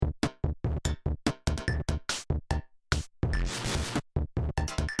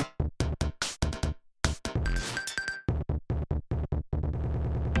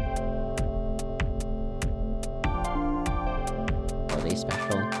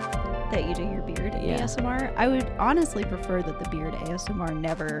that you do your beard Yeah. ASMR. I would honestly prefer that the beard ASMR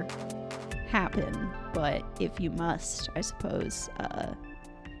never happen, but if you must, I suppose.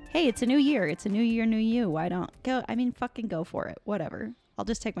 Hey, it's a new year. It's a new year, new you. Why don't go? I mean, fucking go for it. Whatever. I'll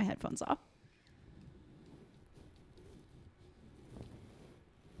just take my headphones off.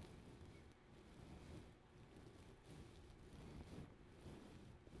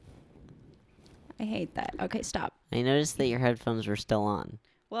 I hate that. Okay, stop. I noticed that your headphones were still on.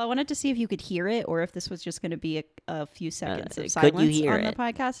 Well, I wanted to see if you could hear it or if this was just going to be a few seconds of could silence you hear on the it?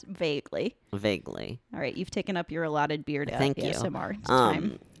 podcast. Vaguely. Vaguely. All right, you've taken up your allotted beard Thank you. ASMR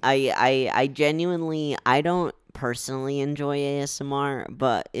time. I genuinely, I don't personally enjoy ASMR,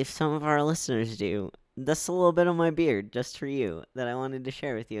 but if some of our listeners do, that's a little bit of my beard just for you that I wanted to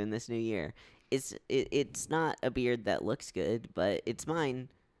share with you in this new year. It's not a beard that looks good, but it's mine.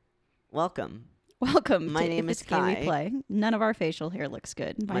 Welcome. Welcome My to name If is It's Gay We Kai. Play. None of our facial hair looks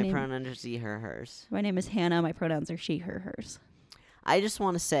good. My pronouns are she, her, hers. My name is Hannah. My pronouns are she, her, hers. I just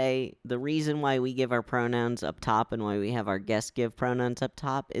want to say the reason why we give our pronouns up top and why we have our guests give pronouns up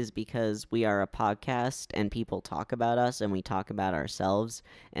top is because we are a podcast and people talk about us and we talk about ourselves.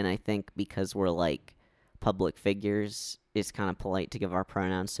 And I think because we're like public figures, it's kind of polite to give our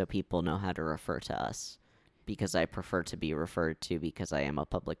pronouns so people know how to refer to us. Because I prefer to be referred to because I am a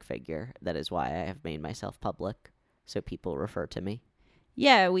public figure. That is why I have made myself public, so people refer to me.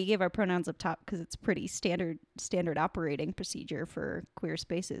 Yeah, we give our pronouns up top because it's pretty standard operating procedure for queer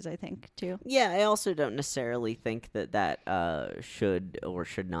spaces, I think, too. Yeah, I also don't necessarily think that should or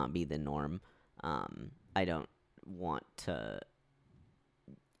should not be the norm. I don't want to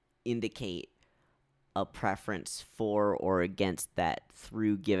indicate a preference for or against that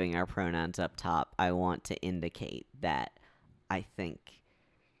through giving our pronouns up top. I want to indicate that I think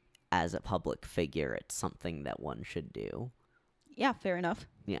as a public figure, it's something that one should do. Yeah, fair enough.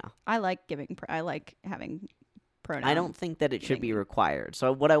 Yeah. I like having pronouns. I don't think that it should be required.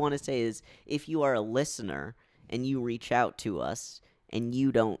 So what I want to say is if you are a listener and you reach out to us and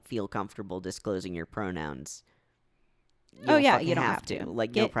you don't feel comfortable disclosing your pronouns, you don't have to.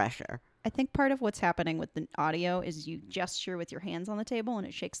 Like, no pressure. I think part of what's happening with the audio is you gesture with your hands on the table and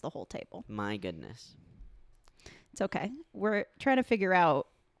it shakes the whole table. My goodness. It's okay. We're trying to figure out.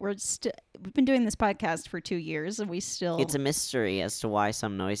 We've been doing this podcast for 2 years and we still... It's a mystery as to why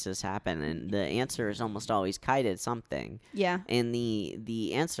some noises happen, and the answer is almost always Kai did something. Yeah. And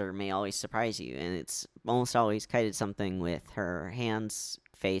the answer may always surprise you, and it's almost always Kai did something with her hands,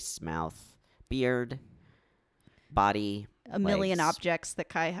 face, mouth, beard, body, a million legs. objects that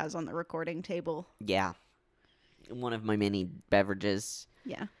Kai has on the recording table. Yeah. One of my many beverages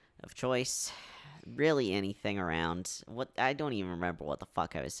of choice. Really anything around. I don't even remember what the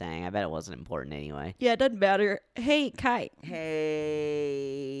fuck I was saying. I bet it wasn't important anyway. Yeah, it doesn't matter. Hey, Kai.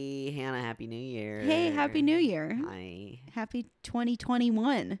 Hey, Hannah, Happy New Year. Hey, Happy New Year. Hi. Happy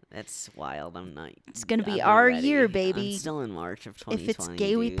 2021. That's wild. I'm not. It's going to be I'm our ready. year, baby. I'm still in March of 2020. If it's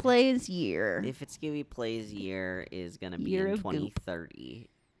Gay We dude. Play's year. If it's Gay We Play's year is going to be Year in of goop. 2030.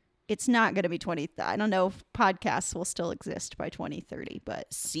 It's not going to be 2030. I don't know if podcasts will still exist by 2030,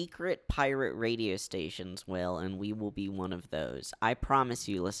 but... Secret pirate radio stations will, and we will be one of those. I promise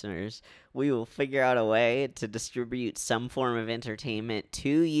you, listeners, we will figure out a way to distribute some form of entertainment to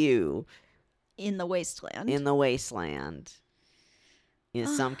you. In the wasteland. In the wasteland. In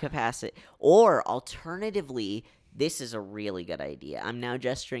some capacity. Or, alternatively, this is a really good idea. I'm now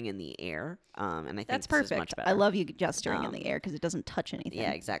gesturing in the air, and I think That's this perfect. is much better. I love you gesturing in the air because it doesn't touch anything.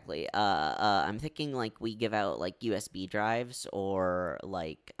 Yeah, exactly. I'm thinking like we give out like USB drives or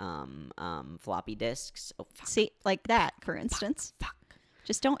like floppy disks. Oh, fuck. See, like that, for instance. Fuck.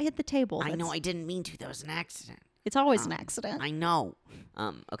 Just don't hit the table. I know I didn't mean to. That was an accident. It's always an accident. I know.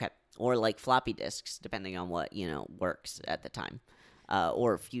 Okay. Or like floppy disks, depending on what, works at the time.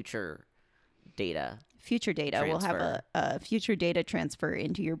 Or future data. Future data. We'll have a future data transfer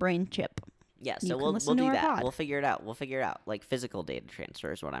into your brain chip. Yeah, You so can we'll listen to do our that. pod. We'll figure it out. Like physical data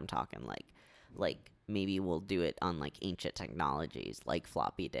transfer is what I'm talking. Like maybe we'll do it on like ancient technologies like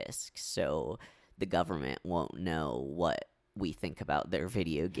floppy disks, so the government won't know what we think about their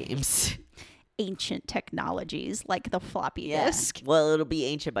video games. Ancient technologies like the floppy disk. Well, it'll be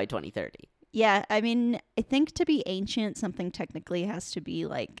ancient by 2030. Yeah, I mean, I think to be ancient, something technically has to be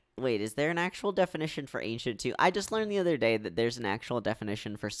like... Wait, is there an actual definition for ancient too? I just learned the other day that there's an actual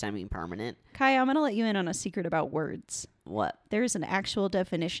definition for semi-permanent. Kai, I'm going to let you in on a secret about words. What? There's an actual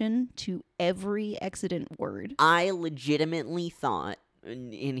definition to every extant word. I legitimately thought,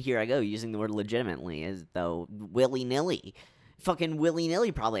 and here I go using the word legitimately as though willy-nilly. Fucking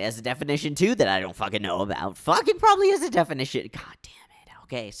willy-nilly probably has a definition too that I don't fucking know about. Fucking probably has a definition. God damn it.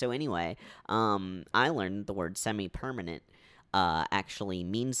 Okay, so anyway, I learned the word semi-permanent actually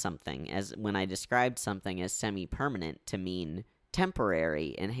means something, as when I described something as semi-permanent to mean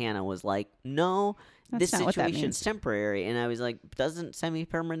temporary, and Hannah was like, no, That's this not what that situation's means. temporary, and I was like, doesn't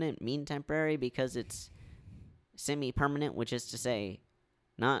semi-permanent mean temporary because it's semi-permanent, which is to say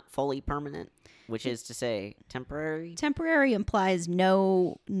not fully permanent, which is to say temporary? Temporary implies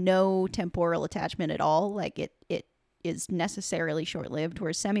no temporal attachment at all. Like it is necessarily short-lived,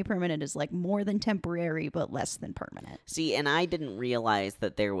 whereas semi-permanent is like more than temporary but less than permanent. See, and I didn't realize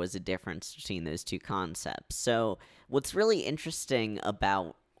that there was a difference between those two concepts. So, what's really interesting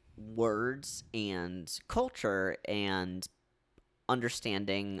about words and culture and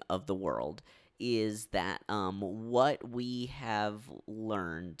understanding of the world is that what we have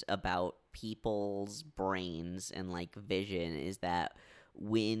learned about people's brains and like vision is that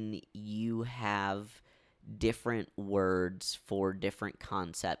when you have different words for different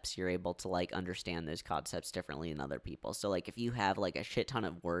concepts, you're able to like understand those concepts differently than other people. So like if you have like a shit ton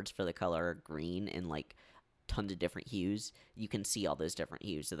of words for the color green and like tons of different hues, you can see all those different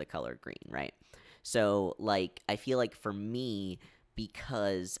hues of the color green, right? So like I feel like for me,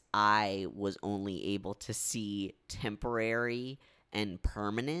 because I was only able to see temporary and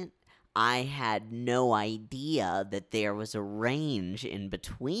permanent, I had no idea that there was a range in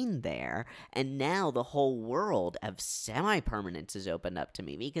between there. And now the whole world of semi-permanence is opened up to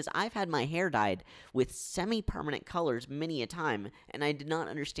me because I've had my hair dyed with semi-permanent colors many a time, and I did not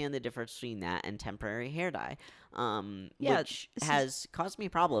understand the difference between that and temporary hair dye, which has caused me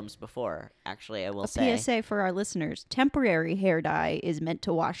problems before, actually, I will say. PSA for our listeners: temporary hair dye is meant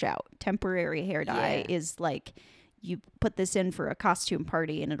to wash out. Temporary hair dye is like, you put this in for a costume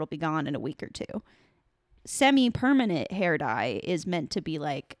party and it'll be gone in a week or two. Semi-permanent hair dye is meant to be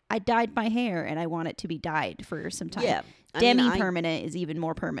like, I dyed my hair and I want it to be dyed for some time. Yeah. Demi-permanent is even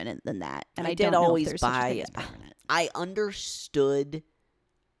more permanent than that. And I don't know if there's such a thing as permanent. I understood.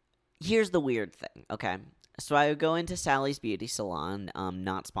 Here's the weird thing, okay? So I would go into Sally's Beauty Salon,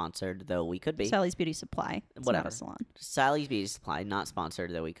 not sponsored, though we could be. Sally's Beauty Supply. It's Whatever. not a salon. Sally's Beauty Supply, not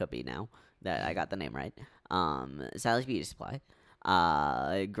sponsored, though we could be now that I got the name right. Sally's Beauty Supply.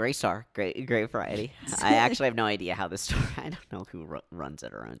 Great store, great variety. I actually have no idea how the store. I don't know who runs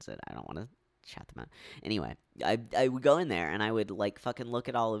it or owns it. I don't want to shout them out. Anyway, I would go in there and I would like fucking look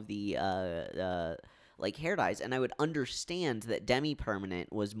at all of the like hair dyes, and I would understand that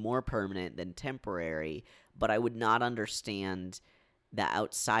demi-permanent was more permanent than temporary, but I would not understand that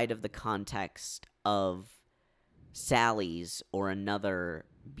outside of the context of Sally's or another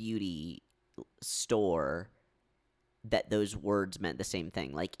beauty store, that those words meant the same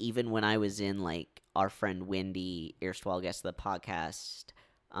thing. Like even when I was in like our friend Wendy, erstwhile guest of the podcast,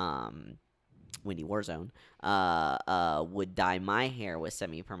 Wendy Warzone, would dye my hair with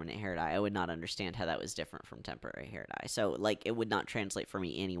semi-permanent hair dye, I would not understand how that was different from temporary hair dye. So like it would not translate for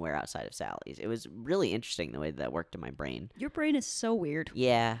me anywhere outside of Sally's. It was really interesting the way that worked in my brain. Your brain is so weird.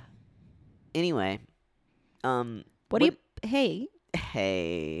 Yeah. Anyway, Hey.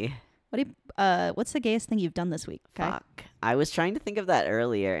 What's the gayest thing you've done this week? Okay? Fuck. I was trying to think of that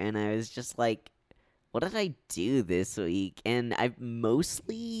earlier, and I was just like, what did I do this week? And I've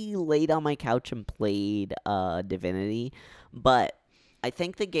mostly laid on my couch and played Divinity, but I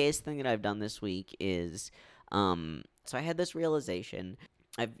think the gayest thing that I've done this week is, so I had this realization.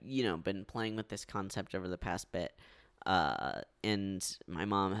 I've, been playing with this concept over the past bit, and my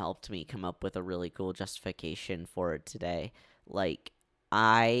mom helped me come up with a really cool justification for it today. Like,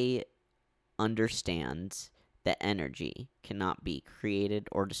 I understand that energy cannot be created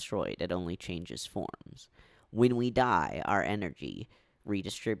or destroyed. It only changes forms. When we die, our energy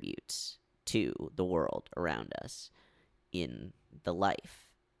redistributes to the world around us in the life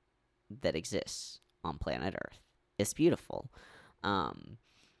that exists on planet Earth. It's beautiful.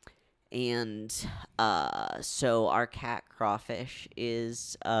 So our cat Crawfish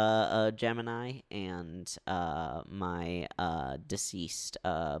is a Gemini, and my deceased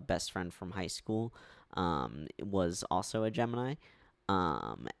best friend from high school was also a Gemini.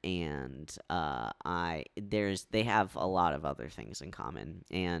 They have a lot of other things in common.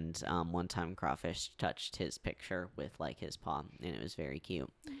 And one time Crawfish touched his picture with like his paw, and it was very cute.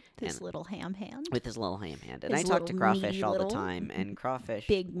 Little ham hand. With his little ham hand. And His I talk to little Crawfish all the little time, and Crawfish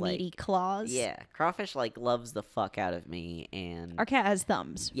big like, meaty claws. Yeah, Crawfish like loves the fuck out of me, and Our cat has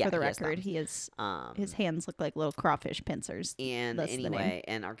thumbs, Yeah, for the he has record. thumbs. He is his hands look like little crawfish pincers. And That's the name. anyway,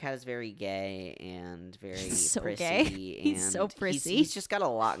 and our cat is very gay and very So prissy. gay. He's And so prissy. He's just got a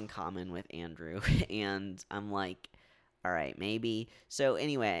lot in common with Andrew. And I'm like, all right, maybe. So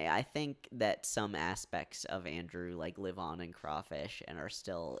anyway, I think that some aspects of Andrew like live on in Crawfish and are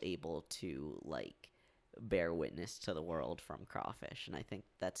still able to like bear witness to the world from Crawfish, and I think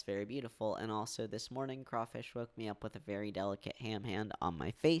that's very beautiful. And also this morning Crawfish woke me up with a very delicate ham hand on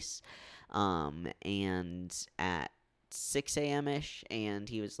my face, and at 6 a.m. ish, and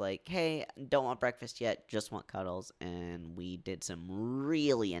he was like, hey, don't want breakfast yet, just want cuddles. And we did some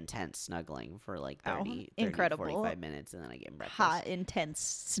really intense snuggling for like 30 incredible. 45 minutes, and then I gave him breakfast. Hot, intense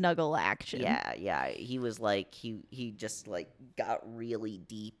snuggle action. Yeah. He was like, he just like got really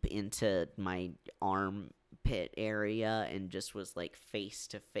deep into my armpit area and just was like face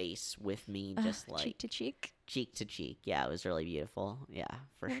to face with me, just like cheek to cheek. Cheek to cheek. Yeah, it was really beautiful. Yeah,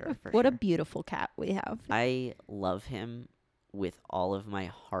 for sure. What a beautiful cat we have. I love him with all of my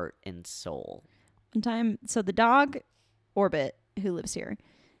heart and soul. One time, so the dog, Orbit, who lives here,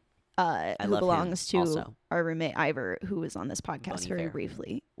 who belongs to our roommate Ivor, who was on this podcast very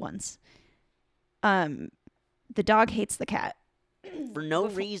briefly once. The dog hates the cat. For no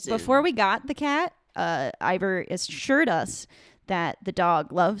reason. Before we got the cat, Ivor assured us that the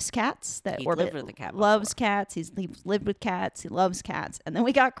dog loves cats, that Orbit loves cats. He's lived with cats. He loves cats. And then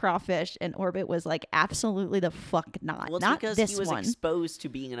we got Crawfish, and Orbit was like, absolutely the fuck not. Well, it's not because this he was one. Exposed to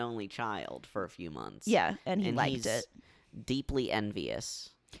being an only child for a few months. Yeah, and he liked he's it. Deeply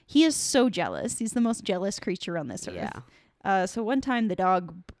envious. He is so jealous. He's the most jealous creature on this earth. Yeah. So one time the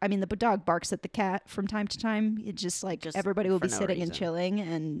dog barks at the cat from time to time. It just everybody will be sitting and chilling,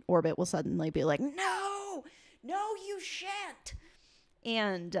 and Orbit will suddenly be like, no, you shan't.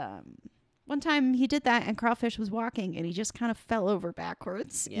 And one time he did that, and Crawfish was walking, and he just kind of fell over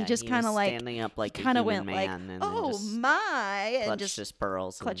backwards. Yeah, he just kind of like standing up like kind of went man, like, and oh my, and clutched his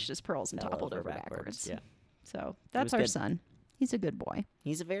pearls and toppled over backwards. Yeah. So that's our son. He's a good boy.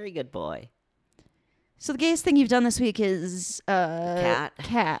 He's a very good boy. So the gayest thing you've done this week is cat.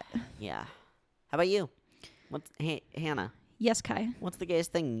 Yeah. How about you? Hannah? Yes, Kai. What's the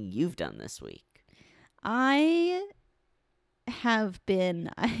gayest thing you've done this week? I have been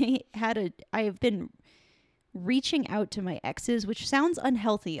reaching out to my exes, which sounds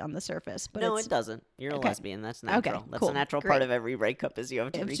unhealthy on the surface, but no, it doesn't. You're a lesbian. That's natural. Okay, That's cool. a natural part of every breakup is you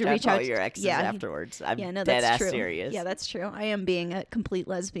have to reach out to all your exes afterwards. I'm dead that's ass true. serious. Yeah, that's true. I am being a complete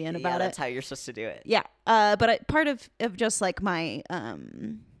lesbian about it. That's how you're supposed to do it. Yeah. But part of just like my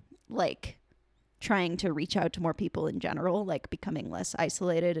like trying to reach out to more people in general, like becoming less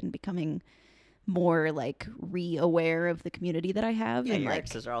isolated and becoming more like aware of the community that I have. Yeah, and your like,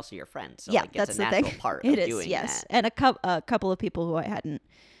 exes are also your friends. So yeah, like, that's it's the a natural thing. part It of is, doing yes. that. And a couple of people who I hadn't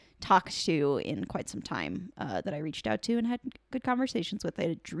talked to in quite some time that I reached out to and had good conversations with. I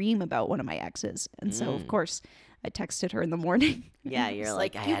had a dream about one of my exes. And so, of course, I texted her in the morning. Yeah, you're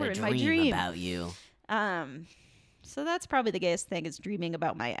like, I had a dream about you. So that's probably the gayest thing, is dreaming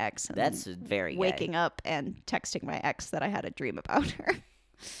about my ex. And that's very waking up and texting my ex that I had a dream about her.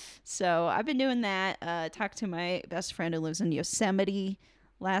 So I've been doing that. Talked to my best friend who lives in Yosemite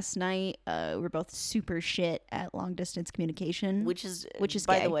last night. We're both super shit at long distance communication, which is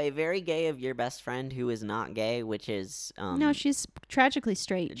by gay. the way, very gay of your best friend who is not gay, which is no, she's tragically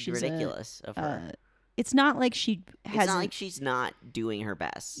straight. She's ridiculous of her. It's not like she hasn't. It's not like she's not doing her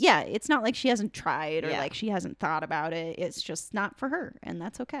best. Yeah, it's not like she hasn't tried or like she hasn't thought about it. It's just not for her, and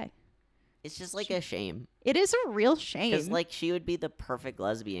that's okay. It's just like a shame. It is a real shame. Because like she would be the perfect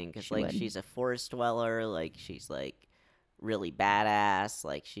lesbian. Because like she's a forest dweller. Like she's like really badass.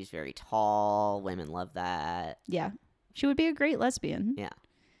 Like she's very tall. Women love that. Yeah, she would be a great lesbian. Yeah.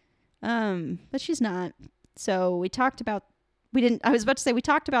 But she's not. So we talked about. We didn't. I was about to say we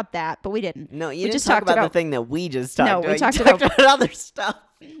talked about that, but we didn't. No, you just talked about the thing that we just talked about. No, we talked about other stuff.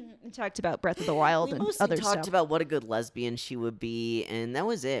 We talked about Breath of the Wild and other stuff. We talked about what a good lesbian she would be, and that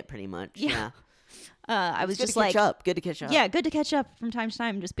was it, pretty much. Yeah. I was just like, good to catch up. Yeah, good to catch up from time to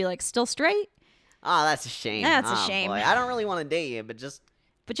time. And just be like, still straight? Oh, that's a shame. That's a shame. Boy. I don't really want to date you, but just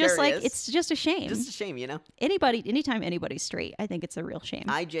like, it's just a shame. Just a shame, you know? Anytime anybody's straight, I think it's a real shame.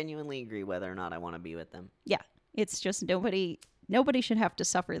 I genuinely agree whether or not I want to be with them. Yeah. It's just nobody should have to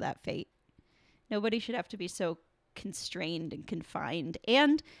suffer that fate. Nobody should have to be so constrained and confined.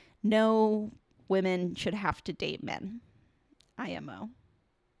 And no women should have to date men. IMO.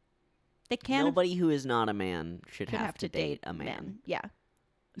 They can't. Nobody who is not a man should have to date a man. Men. Yeah.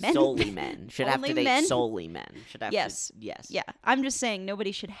 Men? Solely men. Should have to date men? solely men. Should have yes. To, yes. Yeah. I'm just saying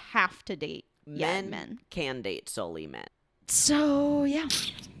nobody should have to date men. Can date solely men. So, yeah.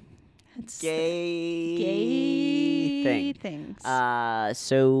 It's gay things.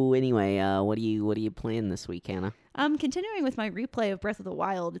 So anyway, what are you playing this week, Hannah? Continuing with my replay of Breath of the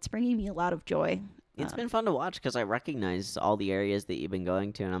Wild, it's bringing me a lot of joy. It's been fun to watch because I recognize all the areas that you've been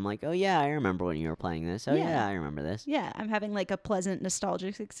going to, and I'm like, oh yeah, I remember when you were playing this. Oh yeah, I remember this. Yeah, I'm having like a pleasant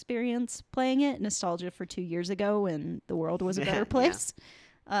nostalgic experience playing it. Nostalgia for 2 years ago when the world was a better place.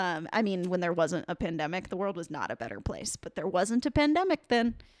 I mean, when there wasn't a pandemic, the world was not a better place, but there wasn't a pandemic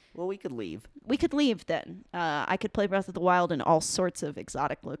then. Well, we could leave. We could leave then. I could play Breath of the Wild in all sorts of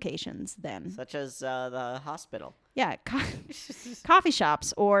exotic locations then. Such as the hospital. Yeah, coffee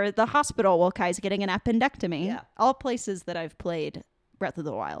shops or the hospital while Kai's getting an appendectomy. Yeah. All places that I've played Breath of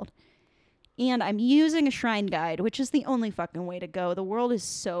the Wild. And I'm using a shrine guide, which is the only fucking way to go. The world is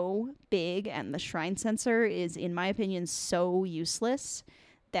so big and the shrine sensor is, in my opinion, so useless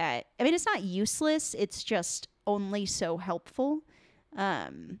that, I mean, it's not useless. It's just only so helpful.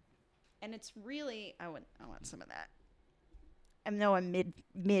 And it's really, I want some of that. I know I'm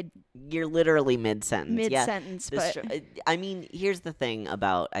mid. You're literally mid-sentence. Mid-sentence, but... I mean, here's the thing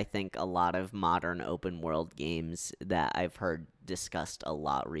about, I think, a lot of modern open-world games that I've heard discussed a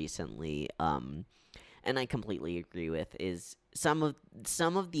lot recently, and I completely agree with, is some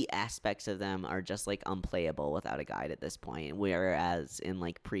of the aspects of them are just, like, unplayable without a guide at this point, whereas in,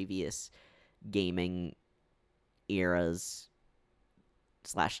 like, previous gaming eras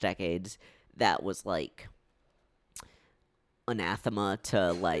 / decades, that was, like... anathema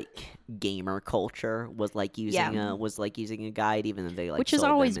to like gamer culture was like using a guide, even though they like which has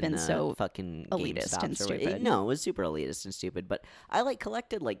sold always them in been so fucking elitist and stupid. No, it was super elitist and stupid. But I like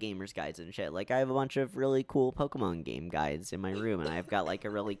collected like gamers guides and shit. Like I have a bunch of really cool Pokemon game guides in my room, and I've got like a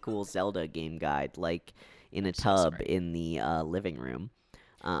really cool Zelda game guide like in a tub in the living room.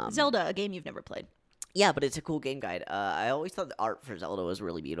 Zelda, a game you've never played. Yeah, but it's a cool game guide. I always thought the art for Zelda was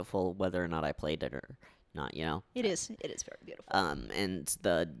really beautiful, whether or not I played it or not, you know. It is very beautiful. And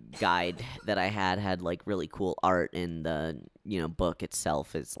the guide that I had like really cool art, and the book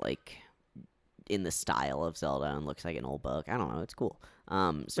itself is like in the style of Zelda and looks like an old book. I don't know, it's cool.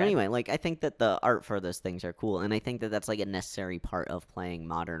 Anyway, like I think that the art for those things are cool, and I think that that's like a necessary part of playing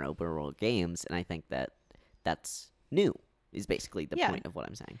modern open world games, and I think that that's new is basically the point of what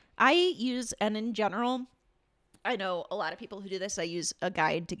I'm saying. I use, and in general, I know a lot of people who do this. I use a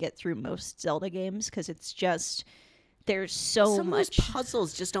guide to get through most Zelda games because it's just there's so much. Of those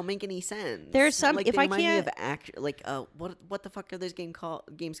puzzles just don't make any sense. There's some. Like, if they I remind can't, me of what the fuck are those games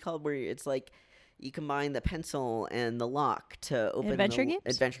called where it's like you combine the pencil and the lock to open adventure games.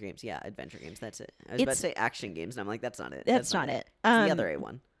 Adventure games, yeah, adventure games. That's it. I was about to say action games, and I'm like, that's not it. That's not it. It's the other A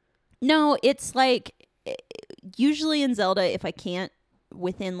one. No, it's like usually in Zelda, if I can't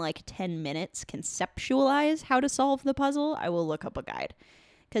within like 10 minutes conceptualize how to solve the puzzle, I will look up a guide,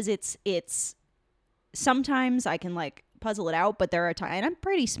 because it's sometimes I can like puzzle it out, but there are times, and I'm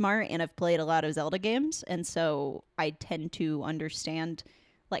pretty smart and I've played a lot of Zelda games, and so I tend to understand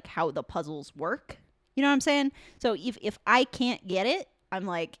like how the puzzles work, you know what I'm saying? So if I can't get it, I'm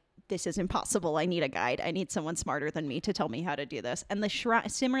like, this is impossible. I need a guide. I need someone smarter than me to tell me how to do this. And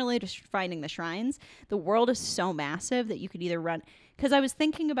similarly to finding the shrines, the world is so massive that you could either run, because I was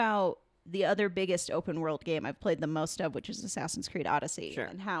thinking about the other biggest open world game I've played the most of, which is Assassin's Creed Odyssey,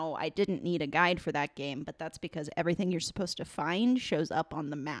 and how I didn't need a guide for that game, but that's because everything you're supposed to find shows up on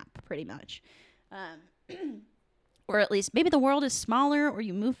the map pretty much. Or at least maybe the world is smaller or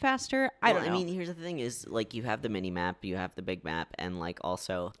you move faster. I don't know. I mean, here's the thing is, like, you have the mini map, you have the big map, and, like,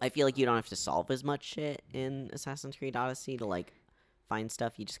 also, I feel like you don't have to solve as much shit in Assassin's Creed Odyssey to, like, find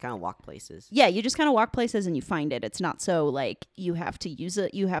stuff. You just kind of walk places. Yeah, you just kind of walk places and you find it. It's not so, like, you have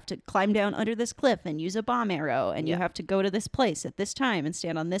to climb down under this cliff and use a bomb arrow, and you have to go to this place at this time and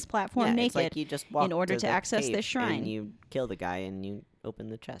stand on this platform naked, it's like you just walk in order to access cave this shrine. And you kill the guy and you open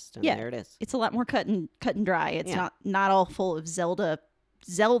the chest, and there it is. It's a lot more cut and dry. It's not all full of Zelda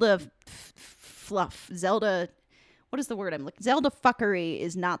fluff. Zelda, what is the word I'm looking? Zelda fuckery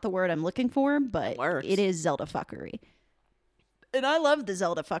is not the word I'm looking for, but it is Zelda fuckery. And I love the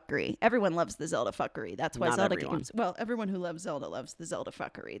Zelda fuckery. Everyone loves the Zelda fuckery. That's why Zelda games. Well, everyone who loves Zelda loves the Zelda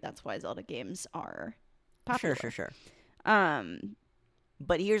fuckery. That's why Zelda games are popular. Sure.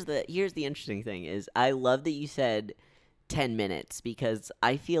 But here's the interesting thing is, I love that you said 10 minutes, because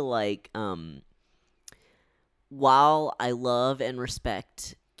I feel like while I love and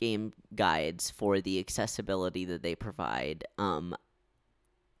respect game guides for the accessibility that they provide,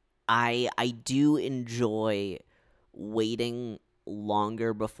 I do enjoy waiting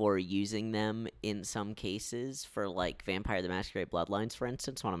longer before using them in some cases, for like Vampire the Masquerade Bloodlines, for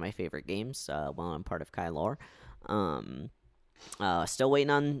instance, one of my favorite games, while I'm part of Kai Lore. Still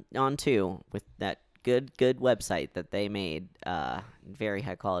waiting on 2 with that good website that they made. Very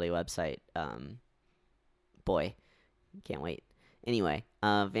high quality website. Boy, can't wait. Anyway,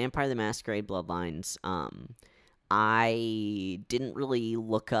 Vampire the Masquerade Bloodlines. I didn't really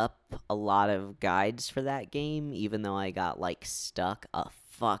look up a lot of guides for that game, even though I got like stuck a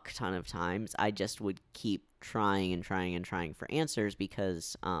fuck ton of times. I just would keep trying and trying and trying for answers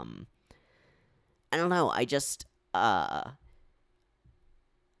because I don't know, I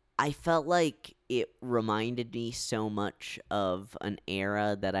felt like it reminded me so much of an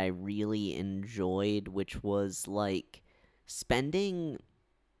era that I really enjoyed, which was like spending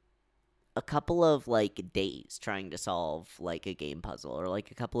a couple of like days trying to solve like a game puzzle, or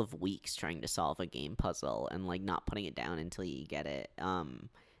like a couple of weeks trying to solve a game puzzle, and like not putting it down until you get it.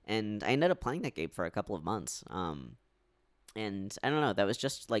 And I ended up playing that game for a couple of months. And I don't know, that was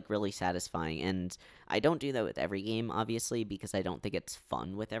just like really satisfying. And I don't do that with every game, obviously, because I don't think it's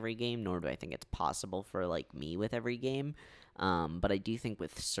fun with every game, nor do I think it's possible for like me with every game. But I do think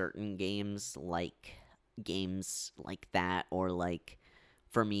with certain games like that, or like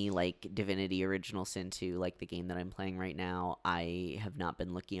for me, like Divinity Original Sin 2, like the game that I'm playing right now, I have not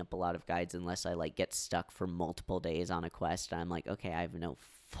been looking up a lot of guides unless I like get stuck for multiple days on a quest. And I'm like, okay, I have no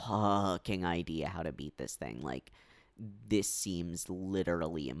fucking idea how to beat this thing. Like, this seems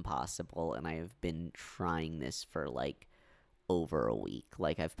literally impossible, and I have been trying this for like over a week.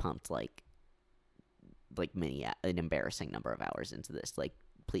 Like, I've pumped like an embarrassing number of hours into this. Like,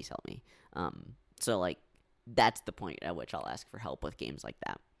 please help me. So like, that's the point at which I'll ask for help with games like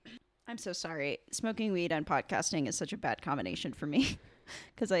that. I'm so sorry. Smoking weed and podcasting is such a bad combination for me.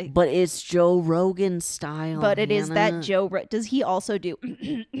 But it's Joe Rogan style. But it Hannah. is that Joe. Does he also do?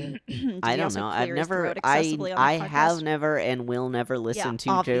 I don't know. I've never. I have never and will never listen to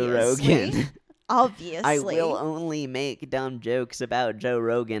obviously. Joe Rogan. Obviously, I will only make dumb jokes about Joe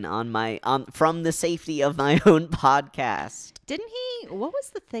Rogan from the safety of my own podcast. Didn't he? What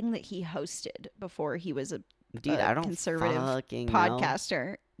was the thing that he hosted before he was a I don't conservative fucking podcaster?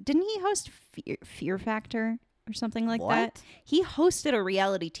 Know. Didn't he host Fear Factor or something like What? that? He hosted a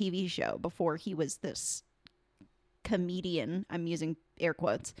reality TV show before he was this comedian. I'm using air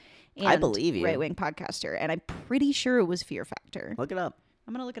quotes. And I believe you. Right-wing podcaster, and I'm pretty sure it was Fear Factor. Look it up.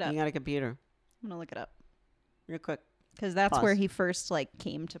 I'm gonna look it up. You got a computer. I'm gonna look it up. Real quick. Because that's Pause. where he first like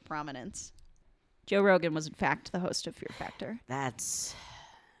came to prominence. Joe Rogan was in fact the host of Fear Factor. That's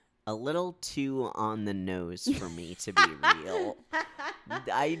a little too on the nose for me to be real.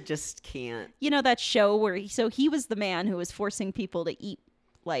 I just can't. You know that show where he was the man who was forcing people to eat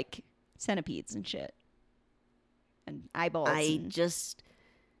like centipedes and shit and eyeballs.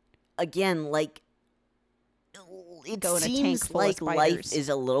 Again, like, it go in a tank seems full of like spiders. life is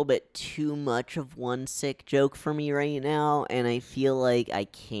a little bit too much of one sick joke for me right now, and I feel like I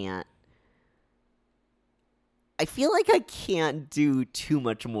can't do too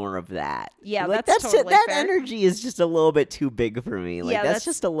much more of that. Yeah, like, that's totally that fair. energy is just a little bit too big for me. Like, Yeah, that's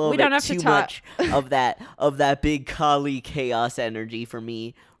just a little we don't bit have to too talk. much of that big Kali chaos energy for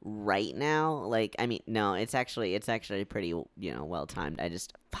me right now. Like, I mean, no, it's actually pretty, well timed. I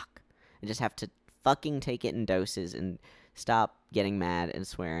just have to fucking take it in doses and stop getting mad and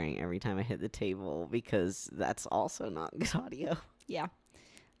swearing every time I hit the table, because that's also not good audio. Yeah.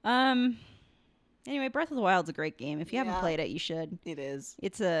 Anyway, Breath of the Wild's a great game. If you haven't played it, you should. It is.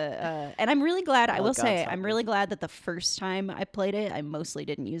 It's and I'm really glad. I will God, say, stop I'm it. really glad that the first time I played it, I mostly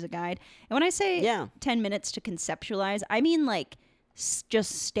didn't use a guide. And when I say 10 minutes to conceptualize, I mean like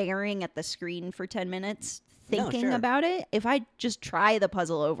just staring at the screen for 10 minutes, thinking about it. If I just try the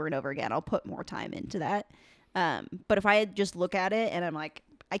puzzle over and over again, I'll put more time into that. But if I just look at it and I'm like,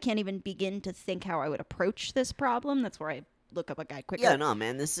 I can't even begin to think how I would approach this problem, that's where I look up a guide quicker. Yeah, no,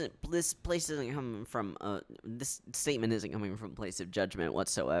 man. This place isn't coming from. This statement isn't coming from a place of judgment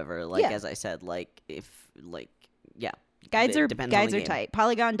whatsoever. Like, as I said, like, guides are game. tight.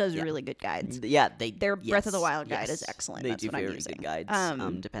 Polygon does really good guides. Yeah, their Breath of the Wild guide is excellent. They That's do what I'm very using. good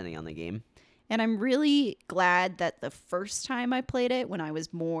guides, depending on the game. And I'm really glad that the first time I played it, when I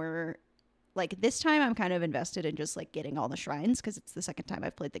was more like this time, I'm kind of invested in just like getting all the shrines because it's the second time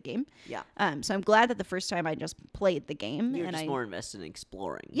I've played the game. Yeah. So I'm glad that the first time I just played the game. You're just more invested in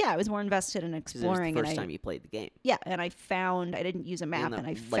exploring. Yeah, I was more invested in exploring. It was the first time you played the game. Yeah, and I didn't use a map, and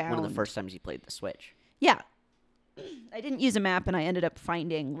I found like one of the first times you played the Switch. Yeah, I didn't use a map, and I ended up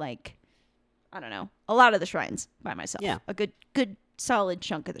finding like, I don't know, a lot of the shrines by myself. Yeah. A good solid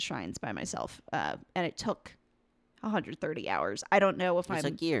chunk of the shrines by myself. And it took 130 hours. I don't know if I'm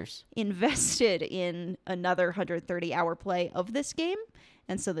like years invested in another 130 hour play of this game.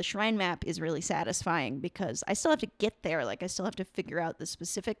 And so the shrine map is really satisfying because I still have to get there. Like, I still have to figure out the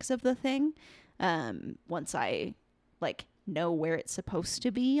specifics of the thing. Once I like know where it's supposed to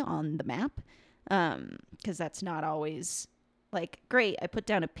be on the map. Because that's not always Like, great, I put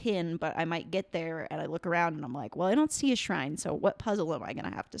down a pin, but I might get there and I look around and I'm like, well, I don't see a shrine, so what puzzle am I going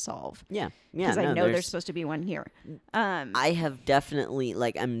to have to solve? Yeah. Because I No, know there's supposed to be one here. I have definitely,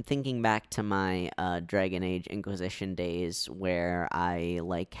 like, I'm thinking back to my Dragon Age Inquisition days where I,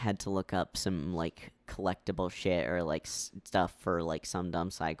 like, had to look up some, like, collectible shit or, like, stuff for, like, some dumb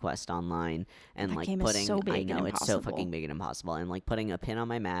side quest online, and, That like, game is putting, so big I and know, it's so impossible. fucking big and impossible, and, like, putting a pin on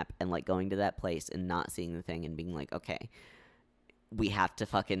my map and, like, going to that place and not seeing the thing and being like, okay, we have to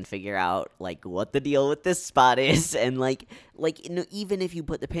fucking figure out, like, what the deal with this spot is. And, like you know, even if you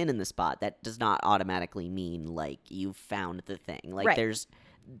put the pin in the spot, that does not automatically mean, like, you found the thing. Like, Right.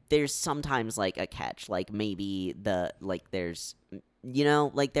 there's sometimes, like, a catch. Like, maybe there's, you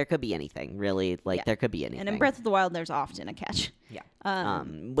know, like, there could be anything, really. Like, Yeah. there could be anything. And in Breath of the Wild, there's often a catch. Yeah.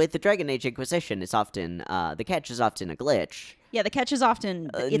 Um, With the Dragon Age Inquisition, it's often, the catch is often a glitch. yeah, the catch is often,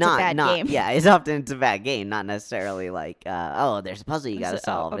 it's not, a bad not, game. Yeah, it's often it's a bad game, not necessarily like, oh, there's a puzzle you gotta It's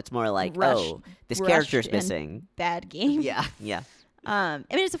a- solve. a It's more like, rushed- oh, this rushed character's and missing. Bad game. Yeah, yeah. I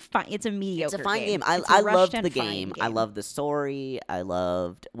mean, it's a mediocre It's a fine game. It's a I rushed loved and the fine game. I loved the story.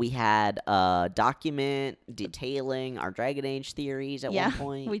 We had a document detailing our Dragon Age theories at one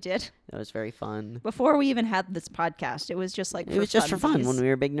point. we did. It was very fun. Before we even had this podcast, it was just like It was just for fun when we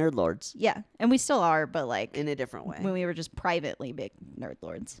were big nerd lords. Yeah, and we still are, but like In a different way. when we were just privately big nerd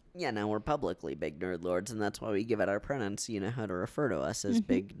lords. Yeah, now we're publicly big nerd lords, and that's why we give it our pronouns so you know how to refer to us as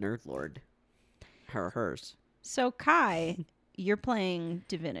big nerd lord. Her, hers. So Kai, you're playing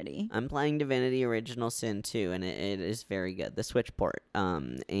Divinity. I'm playing Divinity Original Sin 2, and it is very good. The Switch port.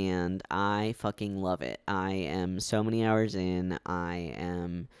 And I fucking love it. I am so many hours in. I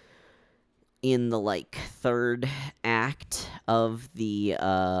am in the, like, third act of the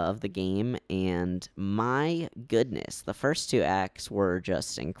game, and my goodness, the first two acts were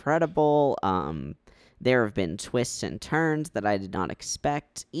just incredible. There have been twists and turns that I did not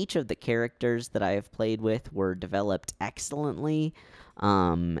expect. Each of the characters that I have played with were developed excellently.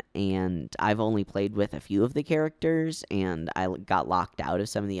 And I've only played with a few of the characters, and I got locked out of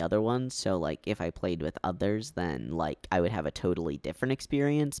some of the other ones. So, like, if I played with others, then, like, I would have a totally different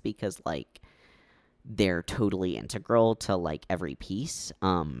experience because, like, they're totally integral to, like, every piece.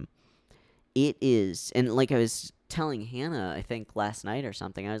 It is, and, like, I was telling Hannah, I think last night or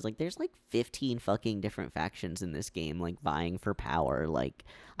something, I was like, there's like 15 fucking different factions in this game, like, vying for power. Like,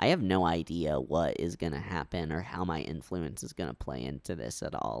 I have no idea what is gonna happen or how my influence is gonna play into this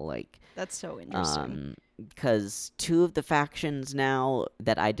at all. Like, That's so interesting. because two of the factions now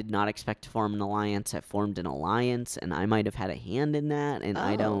that I did not expect to form an alliance have formed an alliance, and I might have had a hand in that, and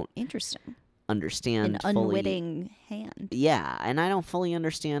I don't Interesting. understand An fully. unwitting hand. Yeah, and I don't fully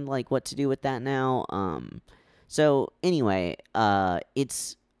understand, like, what to do with that now. So anyway,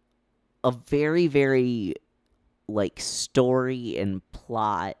 it's a very, very, like, story and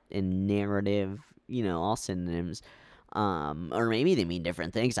plot and narrative, you know, all synonyms. Or maybe they mean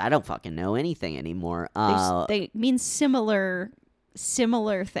different things. I don't fucking know anything anymore. They mean similar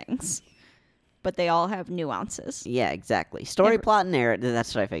things, but they all have nuances. Yeah, exactly. Story, plot, and narrative.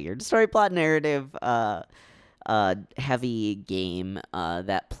 That's what I figured. Story, plot, narrative. Heavy game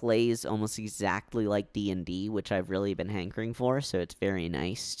that plays almost exactly like D&D, which I've really been hankering for. So it's very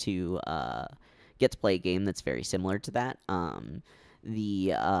nice to get to play a game that's very similar to that.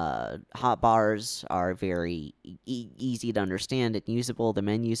 The hotbars are very easy to understand and usable. The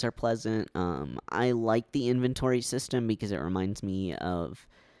menus are pleasant. I like the inventory system because it reminds me of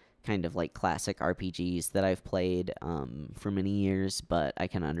kind of like classic RPGs that I've played for many years, but I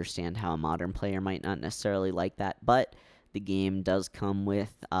can understand how a modern player might not necessarily like that. But the game does come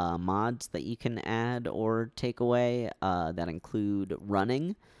with mods that you can add or take away that include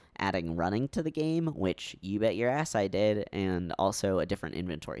adding running to the game, which you bet your ass I did, and also a different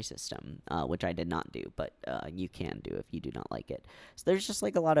inventory system, which I did not do, but you can do if you do not like it. So there's just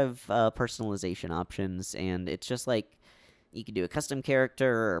like a lot of personalization options, and it's just like you can do a custom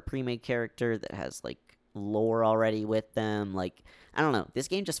character or a pre-made character that has, like, lore already with them. Like, I don't know. This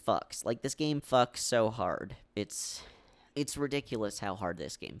game just fucks. Like, this game fucks so hard. It's ridiculous how hard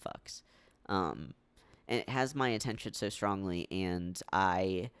this game fucks. And it has my attention so strongly, and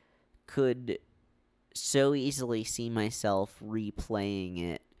I could so easily see myself replaying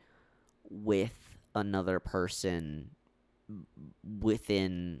it with another person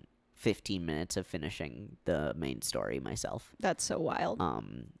within 15 minutes of finishing the main story myself. That's so wild.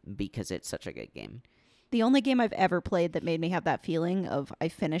 Because it's such a good game. The only game I've ever played that made me have that feeling of I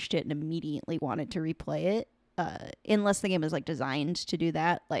finished it and immediately wanted to replay it, unless the game is like designed to do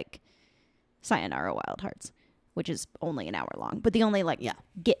that, like Sayonara Wild Hearts, which is only an hour long. But the only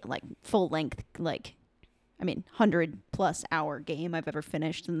get like full length, like 100+ hour game I've ever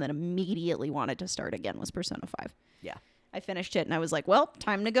finished and then immediately wanted to start again was Persona 5. Yeah. I finished it and I was like, well,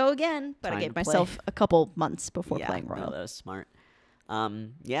 time to go again. But I Time gave to play. myself a couple months before Yeah, playing no, Royal. that was smart.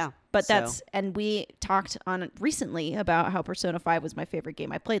 Yeah. But so- and we talked on recently about how Persona 5 was my favorite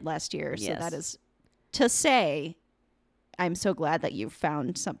game I played last year. So Yes. that is to say, I'm so glad that you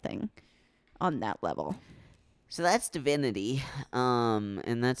found something on that level. So that's Divinity,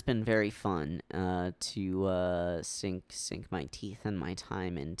 and that's been very fun to sink my teeth and my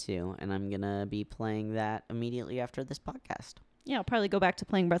time into, and I'm gonna be playing that immediately after this podcast. Yeah, I'll probably go back to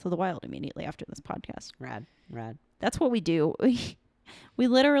playing Breath of the Wild immediately after this podcast. Rad. That's what we do. We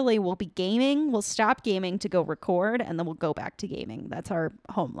literally will be gaming, we'll stop gaming to go record, and then we'll go back to gaming. That's our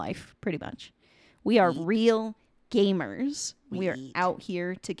home life, pretty much. We are Eat. real gamers. We are eat. out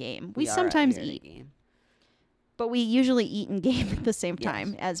here to game. We are out sometimes here to eat, game. but we usually eat and game at the same Yes.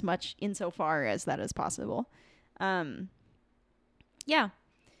 time, as much insofar as that is possible. Yeah.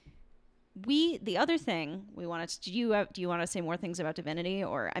 The other thing we wanted to do you want to say more things about Divinity?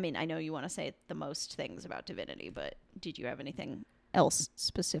 Or, I know you want to say the most things about Divinity, but did you have anything else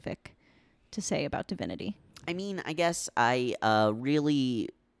specific to say about Divinity? I guess I really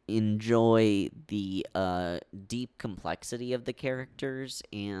enjoy the deep complexity of the characters,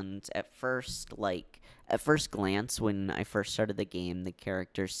 and at first glance, when I first started the game, the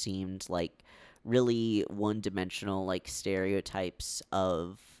characters seemed like really one-dimensional, like stereotypes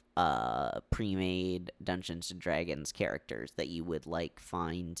of pre-made Dungeons and Dragons characters that you would like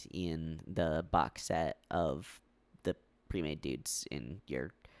find in the box set of the pre-made dudes in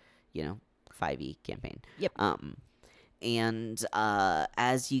your 5e campaign. Yep. And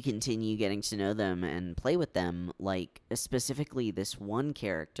as you continue getting to know them and play with them, like specifically this one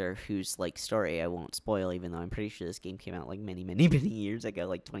character whose like story I won't spoil, even though I'm pretty sure this game came out like many years ago,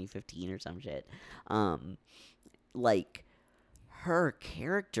 like 2015 or some shit. Like her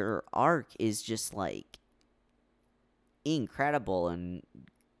character arc is just like incredible and,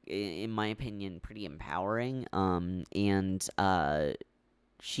 in my opinion, pretty empowering. And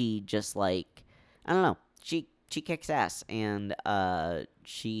she just like, I don't know, she kicks ass, and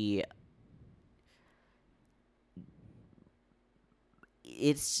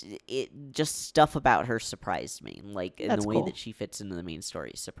just stuff about her surprised me, like in That's the way cool. that she fits into the main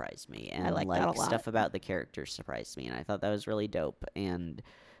story surprised me, and I like that a lot. stuff about the characters surprised me, and I thought that was really dope, and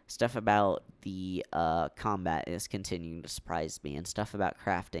stuff about the combat is continuing to surprise me, and stuff about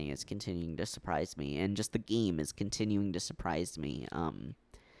crafting is continuing to surprise me, and just the game is continuing to surprise me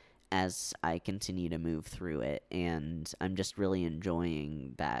as I continue to move through it, and I'm just really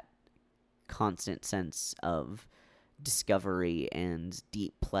enjoying that constant sense of discovery and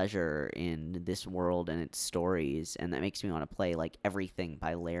deep pleasure in this world and its stories, and that makes me want to play like everything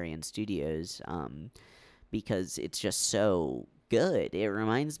by Larian Studios, because it's just so good. It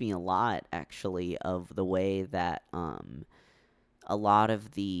reminds me a lot, actually, of the way that a lot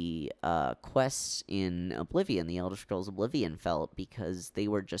of the quests in Oblivion, the Elder Scrolls Oblivion, felt, because they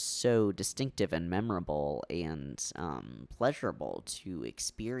were just so distinctive and memorable and pleasurable to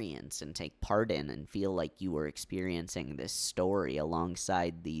experience and take part in, and feel like you were experiencing this story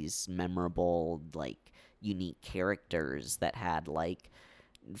alongside these memorable, like, unique characters that had, like,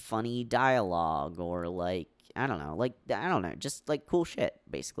 funny dialogue or, like, I don't know, just, like, cool shit,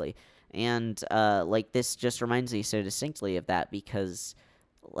 basically. And, like, this just reminds me so distinctly of that because,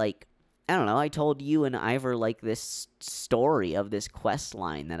 like, I don't know, I told you and Ivor, like, this story of this quest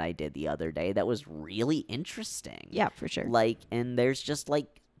line that I did the other day that was really interesting. Yeah, for sure. Like, and there's just,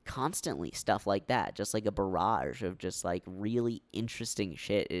 like, constantly stuff like that, just, like, a barrage of just, like, really interesting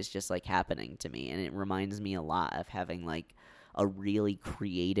shit is just, like, happening to me. And it reminds me a lot of having, like, a really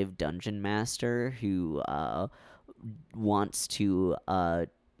creative dungeon master who, wants to,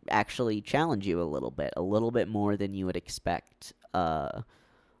 actually challenge you a little bit more than you would expect a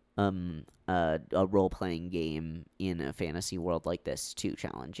role-playing game in a fantasy world like this to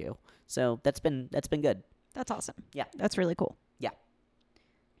challenge you. So that's been good. That's awesome. Yeah. That's really cool. Yeah.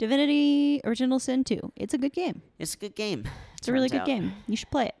 Divinity Original Sin 2. It's a good game. It's a good game. It's a really turns good out. game. You should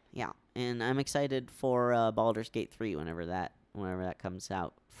play it. Yeah, and I'm excited for Baldur's Gate 3 whenever that comes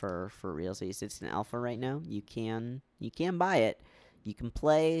out for realsies. It's in alpha right now. You can buy it. You can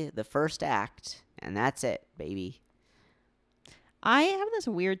play the first act, and that's it, baby. I have this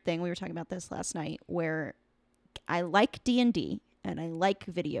weird thing, we were talking about this last night, where I like D&D and I like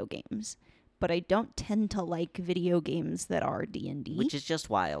video games, but I don't tend to like video games that are D&D. Which is just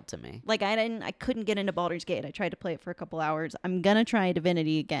wild to me. Like, I couldn't get into Baldur's Gate. I tried to play it for a couple hours. I'm gonna try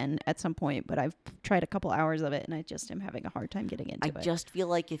Divinity again at some point, but I've tried a couple hours of it, and I just am having a hard time getting into it. I just feel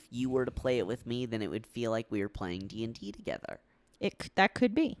like if you were to play it with me, then it would feel like we were playing D&D together. That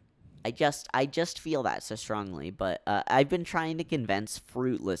could be. I just feel that so strongly, but I've been trying to convince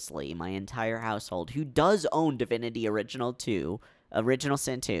fruitlessly my entire household, who does own Divinity Original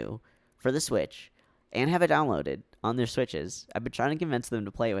Sin 2 for the Switch, and have it downloaded on their Switches. I've been trying to convince them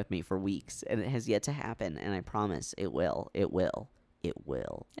to play it with me for weeks, and it has yet to happen, and I promise it will. It will. It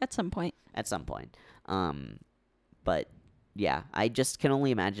will. At some point. At some point. But yeah, I just can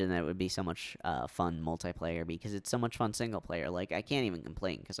only imagine that it would be so much fun multiplayer, because it's so much fun single player. Like, I can't even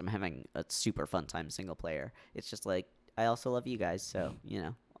complain because I'm having a super fun time single player. It's just like, I also love you guys, so,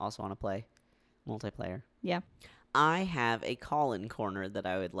 also want to play multiplayer. Yeah. I have a call-in corner that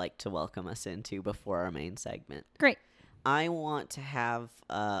I would like to welcome us into before our main segment. Great. I want to have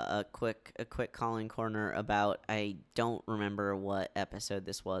a quick call-in corner about, I don't remember what episode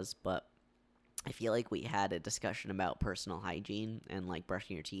this was, but I feel like we had a discussion about personal hygiene and, like,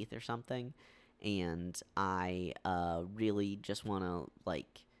 brushing your teeth or something, and I really just want to,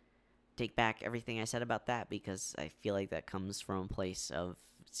 like, take back everything I said about that, because I feel like that comes from a place of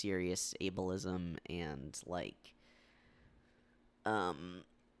serious ableism and, like,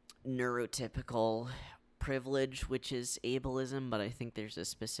 neurotypical privilege, which is ableism, but I think there's a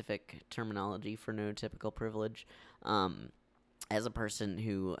specific terminology for neurotypical privilege. As a person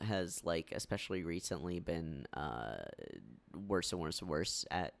who has, like, especially recently been worse and worse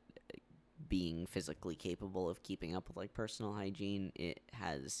at being physically capable of keeping up with, like, personal hygiene, it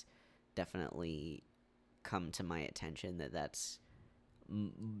has definitely come to my attention that that's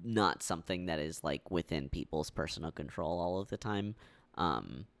not something that is, like, within people's personal control all of the time,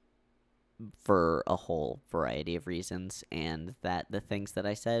 for a whole variety of reasons, and that the things that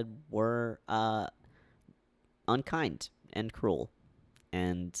I said were unkind and cruel,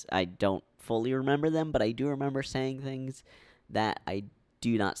 and I don't fully remember them, but I do remember saying things that I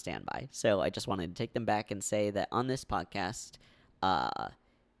do not stand by. So I just wanted to take them back and say that on this podcast,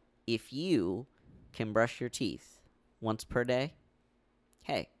 if you can brush your teeth once per day,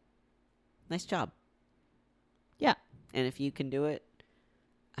 hey, nice job. Yeah. And if you can do it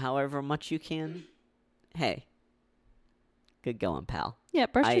however much you can, hey, good going, pal. Yeah,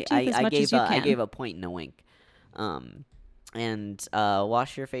 brush your teeth as much as you can. I gave a point and a wink. And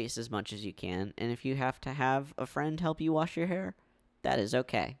wash your face as much as you can. And if you have to have a friend help you wash your hair, that is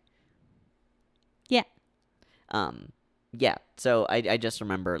okay. Yeah. Yeah, so I just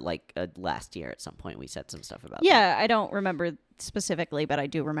remember, like, last year at some point we said some stuff about that. Yeah, I don't remember specifically, but I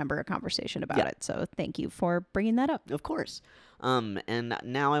do remember a conversation about it, so thank you for bringing that up. Of course. And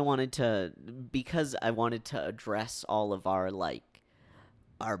now because I wanted to address all of our, like,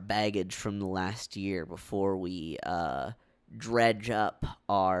 our baggage from the last year before we dredge up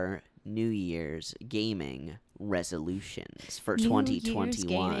our New Year's gaming resolutions for 2021. New Year's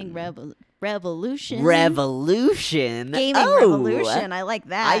gaming revolution. Revolution. Gaming revolution. I like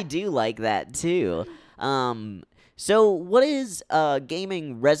that. I do like that too. So what is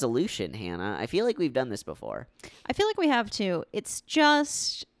gaming resolution, Hannah? I feel like we've done this before. I feel like we have too. It's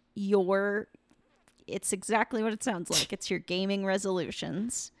just it's exactly what it sounds like. It's your gaming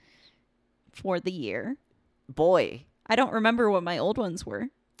resolutions for the year. Boy, I don't remember what my old ones were.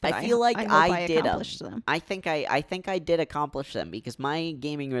 I feel like I did them. I think I did accomplish them, because my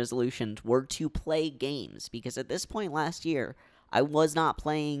gaming resolutions were to play games, because at this point last year I was not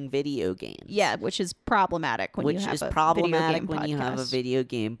playing video games. Yeah, which is problematic when you have a video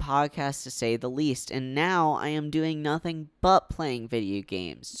game podcast, to say the least. And now I am doing nothing but playing video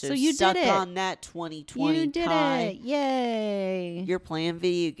games. So you suck did it. on that 2020. You did it. Yay. You're playing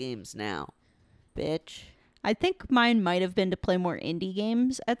video games now, bitch. I think mine might have been to play more indie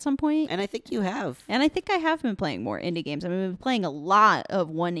games at some point. And I think you have. And I think I have been playing more indie games. I mean, I've been playing a lot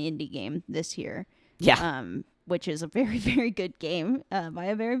of one indie game this year. Yeah. Which is a very, very good game by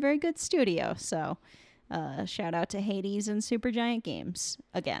a very, very good studio. So shout out to Hades and Supergiant Games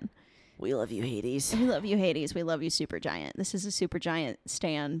again. We love you, Hades. We love you, Hades. We love you, Supergiant. This is a Supergiant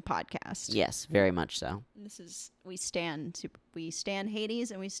Stan podcast. Yes, very much so. We stan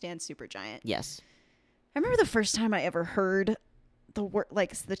Hades and we stan Supergiant. Yes. I remember the first time I ever heard the word,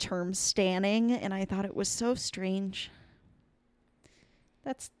 like, the term "standing," and I thought it was so strange.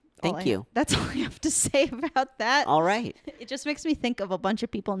 That's all I have to say about that. All right. It just makes me think of a bunch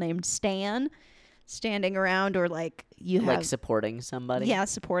of people named Stan standing around, or like supporting somebody. Yeah,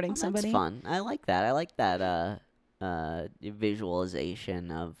 supporting somebody. That's fun. I like that.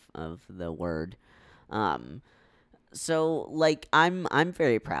 visualization of the word. So like I'm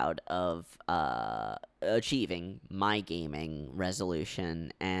very proud of achieving my gaming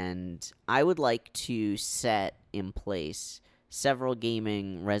resolution, and I would like to set in place several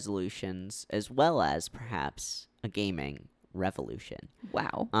gaming resolutions as well as perhaps a gaming revolution.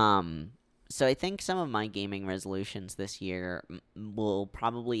 Wow. So I think some of my gaming resolutions this year will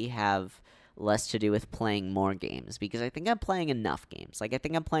probably have less to do with playing more games, because I think I'm playing enough games. Like, I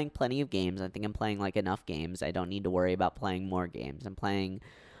think I'm playing plenty of games. I think I'm playing, like, enough games. I don't need to worry about playing more games. I'm playing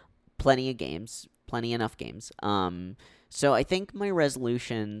plenty of games, enough games. So I think my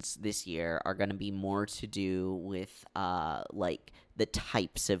resolutions this year are going to be more to do with, like, the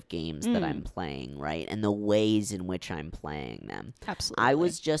types of games that I'm playing, right? And the ways in which I'm playing them. Absolutely. I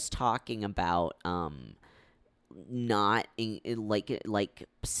was just talking about, not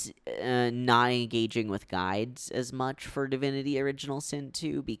not engaging with guides as much for Divinity Original Sin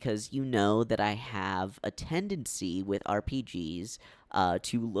 2, because you know that I have a tendency with RPGs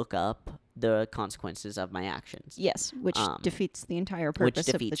to look up the consequences of my actions. Yes, which defeats the entire purpose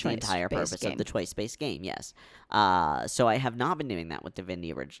of the choice-based game, yes. So I have not been doing that with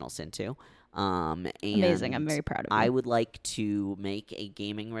Divinity Original Sin 2. And amazing. I'm very proud of you. I would like to make a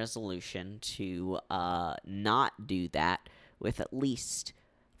gaming resolution to not do that with at least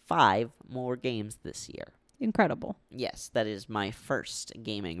 5 more games this year. Incredible. Yes, that is my first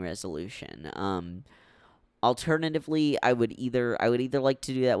gaming resolution. Alternatively, I would either like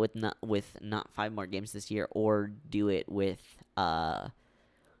to do that with not 5 more games this year, or do it with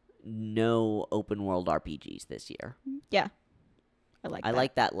no open world RPGs this year. Yeah. I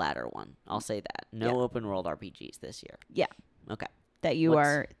like that latter one. I'll say that. No open world RPGs this year. Yeah. Okay. That you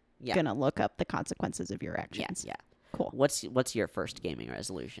are going to look up the consequences of your actions. Yeah. Cool. What's your first gaming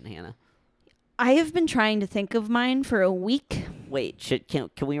resolution, Hannah? I have been trying to think of mine for a week. Wait,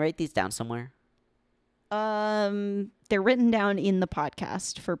 can we write these down somewhere? They're written down in the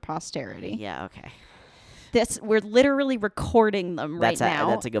podcast for posterity. Yeah, okay. We're literally recording them now.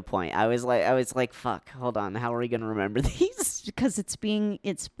 That's a good point. I was like, fuck, hold on. How are we going to remember these? Because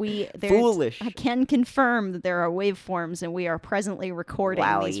foolish. I can confirm that there are waveforms, and we are presently recording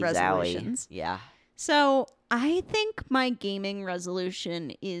these resolutions. Zowie. Yeah. So I think my gaming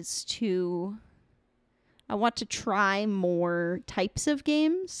resolution is I want to try more types of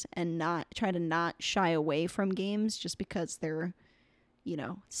games and not shy away from games just because they're,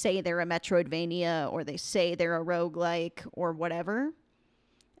 say they're a Metroidvania, or they say they're a roguelike or whatever.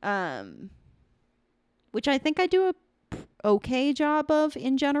 Which I think I do a okay job of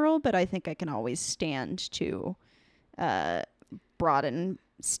in general, but I think I can always stand to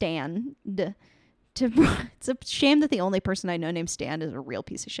it's a shame that the only person I know named Stan is a real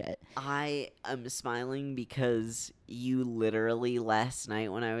piece of shit. I am smiling because you literally last night,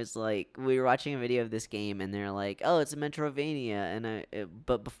 when I was like, we were watching a video of this game and they're like, oh, it's a Metroidvania,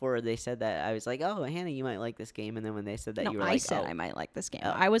 but before they said that, I was like, oh, Hannah, you might like this game, and then when they said that, you were like, I said I might like this game.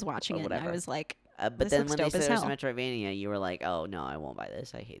 I was watching it and I was like, but then when they said it was a Metroidvania, you were like, oh no, I won't buy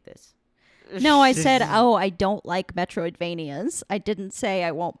this. I hate this. No, I said, I don't like Metroidvanias. I didn't say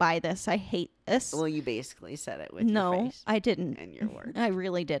I won't buy this. I hate this. Well, you basically said it with your face. No, I didn't. And your words. I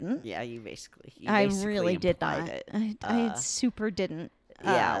really didn't. Yeah, you basically I really did not. It. I super didn't.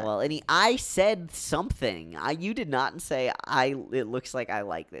 Yeah, well, I said something. You did not say, it looks like I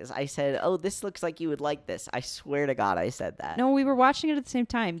like this. I said, oh, this looks like you would like this. I swear to God I said that. No, we were watching it at the same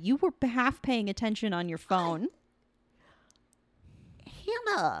time. You were half paying attention on your phone.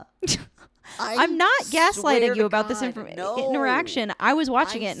 Hannah. I'm not gaslighting you about this interaction. I was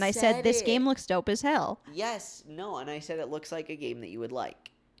watching it and I said, this game looks dope as hell. Yes, no, and I said it looks like a game that you would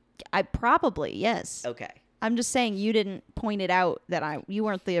like. Yes. Okay. I'm just saying you didn't point it out that you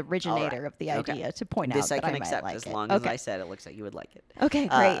weren't the originator of the idea to point out that I might like it. As long as I said it looks like you would like it. Okay,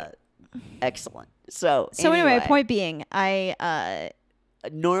 great. Excellent. So anyway, point being, I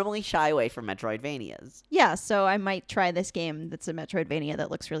normally shy away from Metroidvanias. Yeah, so I might try this game that's a Metroidvania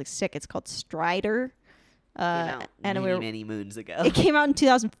that looks really sick. It's called Strider. Many moons ago. It came out in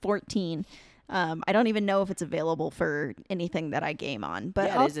 2014. I don't even know if it's available for anything that I game on. But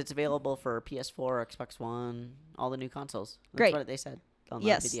yeah, it is. It's available for PS4, Xbox One, all the new consoles. That's what they said on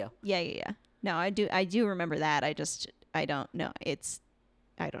the video. Yeah. No, I do remember that. I don't know.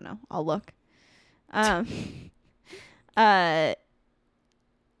 I don't know. I'll look.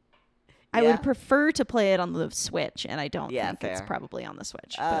 I would prefer to play it on the Switch, and I don't think it's probably on the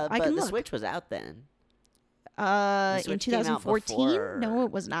Switch. But I can look. The Switch was out then. In 2014? No,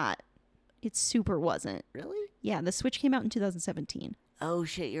 it was not. It super wasn't. Really? Yeah, the Switch came out in 2017. Oh,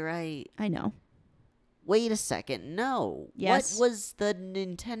 shit, you're right. I know. Wait a second. No. Yes. What was the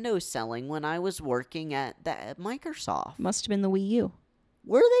Nintendo selling when I was working at Microsoft? Must have been the Wii U.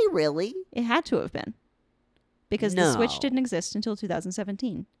 Were they really? It had to have been. Because the Switch No. didn't exist until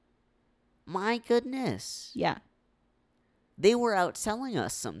 2017. My goodness. Yeah. They were outselling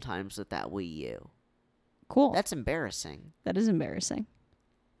us sometimes with that Wii U. Cool. That's embarrassing. That is embarrassing.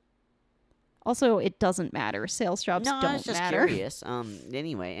 Also, it doesn't matter. Sales jobs No, don't I was just matter. curious.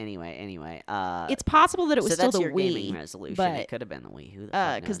 Anyway. It's possible that it was so still that's the your Wii, gaming resolution. but It could have been the Wii. Who the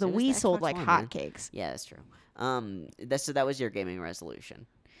fuck because knows? the It was Wii sold Xbox like One, man. hotcakes. Yeah, that's true. So that was your gaming resolution.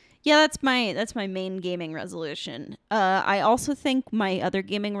 Yeah, that's my main gaming resolution. I also think my other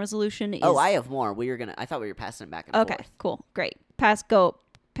gaming resolution is. Oh, I have more. I thought we were passing it back and Okay, forth. cool, great. Pass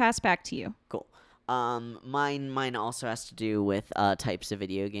back to you. Cool. Mine also has to do with types of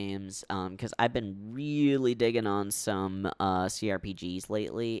video games. Because I've been really digging on some CRPGs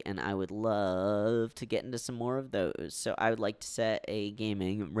lately, and I would love to get into some more of those. So I would like to set a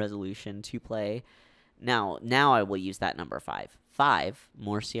gaming resolution to play. Now I will use that number 5. 5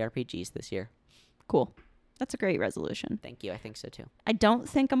 more CRPGs this year. Cool. That's a great resolution. Thank you. I think so too. I don't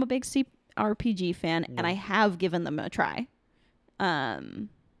think I'm a big CRPG fan, No. and I have given them a try.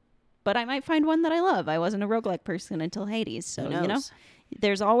 But I might find one that I love. I wasn't a roguelike person until Hades, so Who knows?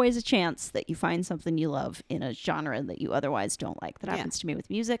 there's always a chance that you find something you love in a genre that you otherwise don't like. That Yeah. happens to me with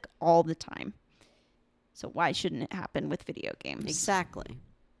music all the time. So why shouldn't it happen with video games? Exactly.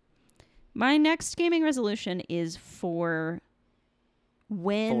 My next gaming resolution is for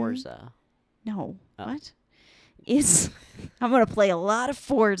when Forza. No. Oh. What? I'm going to play a lot of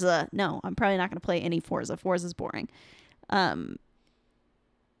Forza. No, I'm probably not going to play any Forza. Forza's boring.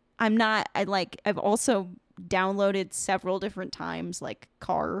 I've also downloaded several different times like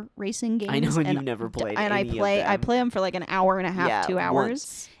car racing games. I know, and you've never played and any of I them. play them for like an hour and a half, Yeah, 2 hours,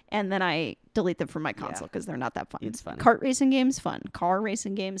 once. and then I delete them from my Yeah. console because they're not that fun. It's funny. Kart racing games fun. Car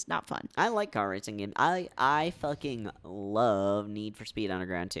racing games not fun. I like car racing games. I fucking love Need for Speed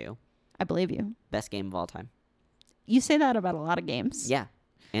Underground 2. I believe you. Best game of all time. You say that about a lot of games. Yeah,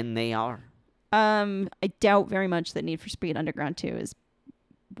 and they are. I doubt very much that Need for Speed Underground 2 is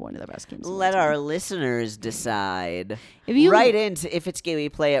one of the best games. of all Let time. our listeners decide. If you Write into If It's Gay We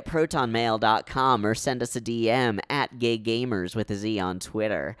Play at protonmail.com or send us a DM at gaygamers with a Z on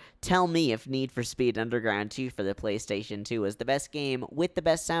Twitter. Tell me if Need for Speed Underground 2 for the PlayStation 2 is the best game with the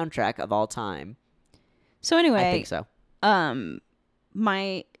best soundtrack of all time. So anyway, I think so.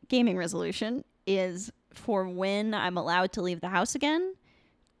 My gaming resolution is for when I'm allowed to leave the house again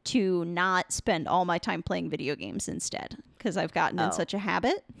to not spend all my time playing video games instead, because I've gotten in Oh. such a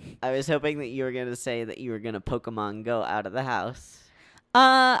habit. I was hoping that you were going to say that you were going to Pokemon Go out of the house.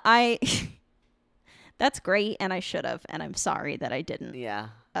 I that's great, and I should have, and I'm sorry that I didn't. Yeah.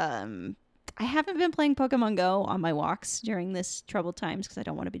 I haven't been playing Pokemon Go on my walks during this troubled times because I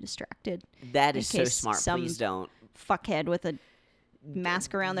don't want to be distracted. That In is so case smart. some Please don't. Fuckhead with a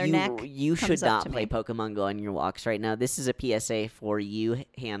mask around their you, neck. You comes should up not to play me. Pokemon Go on your walks right now. This is a PSA for you,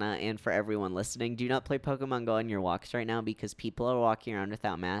 Hannah, and for everyone listening. Do not play Pokemon Go on your walks right now because people are walking around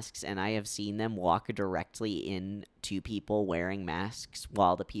without masks, and I have seen them walk directly into people wearing masks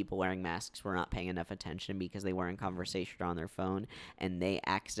while the people wearing masks were not paying enough attention because they were in conversation on their phone, and they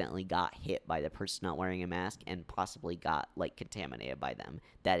accidentally got hit by the person not wearing a mask and possibly got, like, contaminated by them.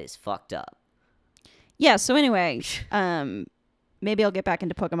 That is fucked up. Yeah, so anyway, maybe I'll get back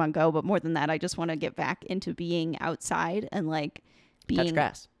into Pokemon Go, but more than that, I just want to get back into being outside and like being Touch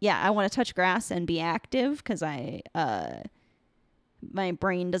grass. Yeah, I want to touch grass and be active because my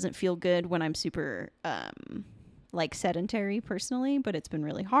brain doesn't feel good when I'm super like sedentary personally, but it's been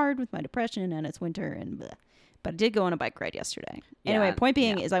really hard with my depression and it's winter and bleh. But I did go on a bike ride yesterday. Anyway, Yeah, point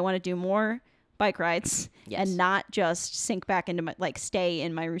being yeah. is I want to do more bike rides Yes. and not just sink back into my stay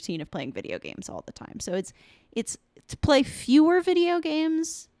in my routine of playing video games all the time. So it's to play fewer video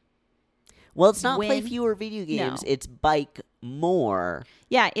games. Well, it's not play when- fewer video games. No. It's bike more.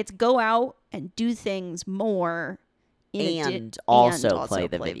 Yeah, it's go out and do things more And also play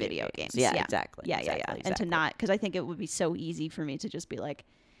the play video games. games. Yeah, exactly, Yeah, exactly, And to exactly. not, because I think it would be so easy for me to just be like,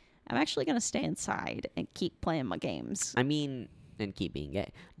 I'm actually going to stay inside and keep playing my games. I mean, and keep being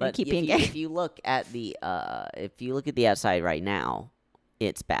gay. But keep if being you, gay. if you look at the outside right now,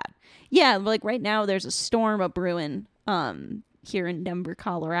 it's bad. Yeah, like right now there's a storm a brewing here in Denver,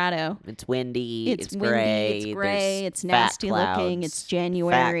 Colorado. It's windy. It's windy, gray. it's gray, there's it's fat nasty looking, clouds, it's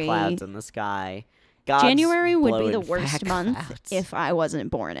January. Fat clouds in the sky. God's January would be the blowing worst fat month clouds. if I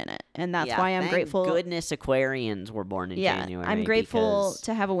wasn't born in it. And that's Yeah, why I'm thank grateful. Goodness, Aquarians were born in January. I'm grateful because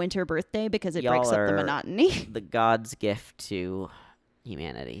to have a winter birthday because it y'all breaks up the are monotony. the God's gift to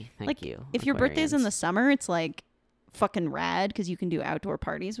humanity. Thank Like, you. if your birthday's in the Aquarians. summer, it's like fucking rad because you can do outdoor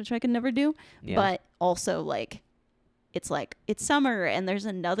parties, which I could never do. Yeah. But also, like it's summer and there's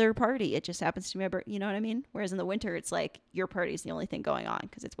another party. It just happens to be my birthday. You know what I mean? Whereas in the winter, it's like your party's the only thing going on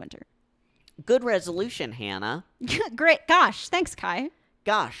because it's winter. Good resolution, Hannah. Great. Gosh, thanks, Kai.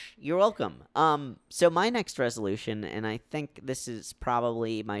 Gosh, you're welcome. So my next resolution, and I think this is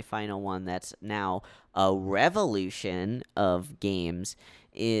probably my final one that's now a revolution of games,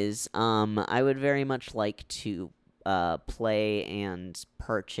 is I would very much like to play and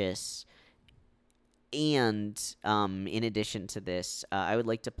purchase, and in addition to this, I would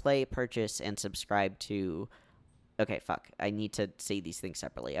like to play, purchase, and subscribe to. Okay, fuck. I need to say these things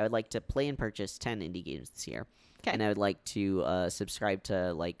separately. I would like to play and purchase 10 indie games this year. 'Kay. And I would like to subscribe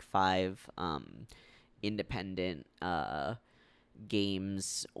to like 5 independent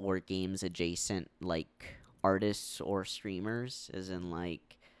games or games adjacent like artists or streamers, as in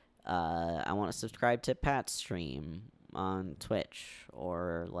like I want to subscribe to Pat's stream on Twitch,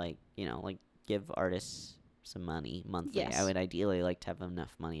 or like, you know, like give artists some money monthly. Yes. I would ideally like to have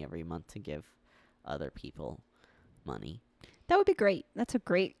enough money every month to give other people money. That would be great. That's a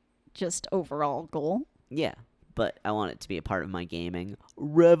great, just overall goal. Yeah, but I want it to be a part of my gaming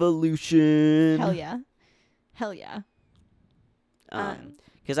revolution. Hell yeah. Hell yeah.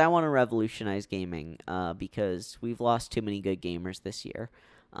 Because I want to revolutionize gaming. Because we've lost too many good gamers this year.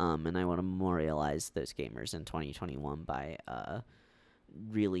 And I want to memorialize those gamers in 2021 by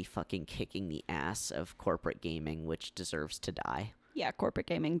really fucking kicking the ass of corporate gaming, which deserves to die. Yeah, corporate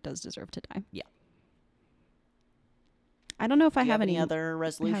gaming does deserve to die. Yeah. I don't know if I Do you have any other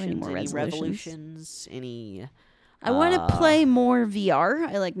resolutions? any more Any resolutions. revolutions? Any? I want to play more VR.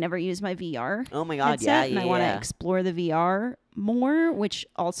 I like never use my VR Oh my god! headset, Yeah. and I want to explore the VR more. Which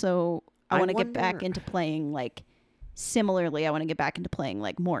also I want to get back wonder- into playing like. Similarly, I want to get back into playing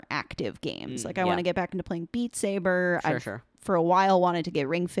like more active games. Like I want yeah. to get back into playing Beat Saber. Sure, I've sure. for a while wanted to get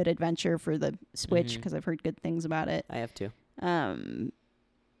Ring Fit Adventure for the Switch Mhm. because I've heard good things about it. I have to.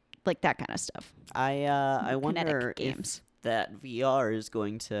 Like that kind of stuff. I Kinetic wonder games. if that VR is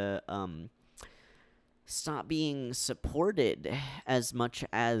going to stop being supported as much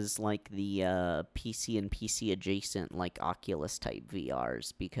as like the PC and PC adjacent like Oculus type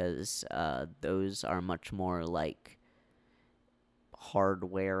VRs, because those are much more like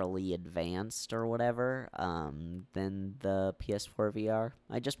hardwarily advanced or whatever than the PS4 VR.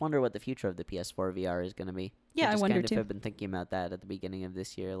 I just wonder what the future of the PS4 VR is going to be. Yeah, I just wonder kind of too. have been thinking about that at the beginning of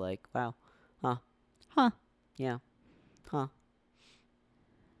this year. Like, wow, Huh. yeah, huh.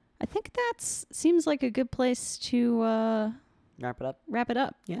 I think that seems like a good place to Wrap it up. wrap it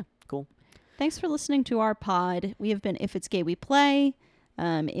up. Yeah, cool. Thanks for listening to our pod. We have been If It's Gay We Play.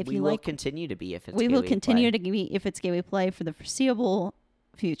 If we you will like, continue to be if it's we gay will we continue play. to be If It's Gay We Play for the foreseeable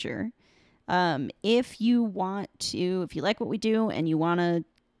future. If you like what we do and you want to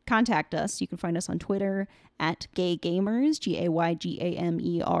contact us, you can find us on Twitter at Gay Gamers,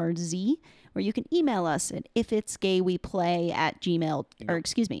 GAYGAMERZ, or you can email us at ifitsgayweplay at gmail, or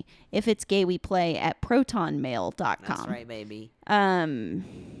excuse me, ifitsgayweplay at protonmail.com. That's right, baby.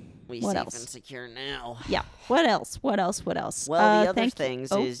 We What safe else? and secure now. Yeah. What else? Well, The other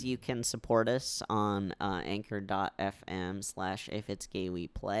things Oh, is you can support us on anchor.fm/if it's gay we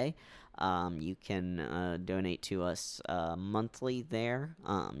play. You can donate to us monthly there.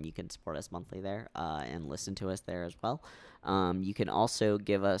 You can support us monthly there and listen to us there as well. You can also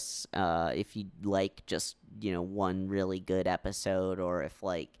give us, if you like, just one really good episode, or if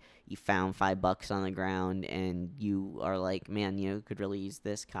like you found $5 on the ground and you are like, man, could really use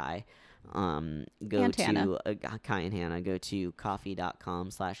this, Kai. Go And to Hannah. Kai and Hannah. Go to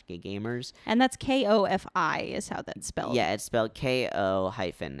coffee.com/gaygamers. and that's KOFI is how that's spelled. Yeah, it's spelled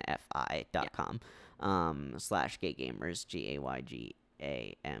ko-fi.com /gaygamers,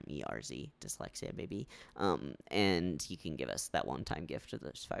 GAYGAMERZ, dyslexia, baby. And you can give us that one-time gift of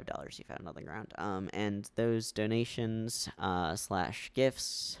those $5 you found on the ground. And those donations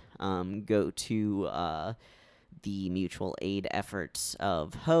 /gifts go to the mutual aid efforts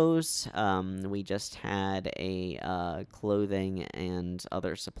of Hose. We just had a clothing and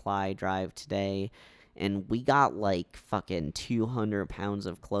other supply drive today, and we got like fucking 200 pounds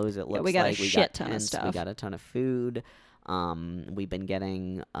of clothes. It looks we got a like shit ton of tents, we stuff. got a ton of food. We've been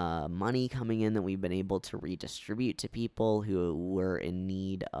getting money coming in that we've been able to redistribute to people who were in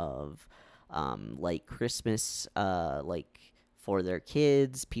need of like Christmas, like for their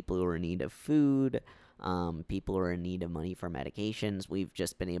kids, people who are in need of food. People who are in need of money for medications. We've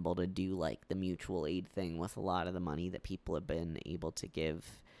just been able to do like the mutual aid thing with a lot of the money that people have been able to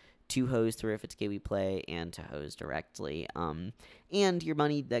give to Hose through If It's Gay We Play and to Hose directly. And your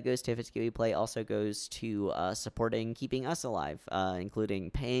money that goes to If It's Gay We Play also goes to supporting keeping us alive,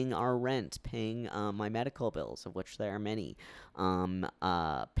 including paying our rent, paying my medical bills, of which there are many,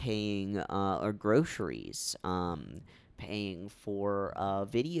 paying our groceries, paying for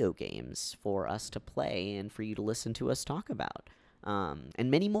video games for us to play and for you to listen to us talk about.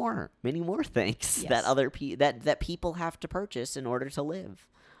 And many more things that that people have to purchase in order to live.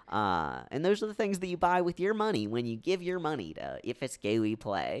 And those are the things that you buy with your money when you give your money to If It's Gay We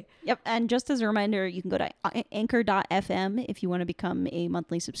Play. Yep. And just as a reminder, you can go to anchor.fm if you want to become a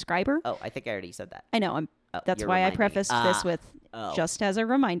monthly subscriber. Oh, I think I already said that. I know. That's why I prefaced this with just as a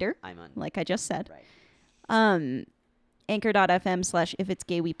reminder, like I just said. Right. Anchor.fm/If It's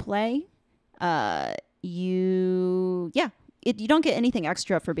Gay We Play. You don't get anything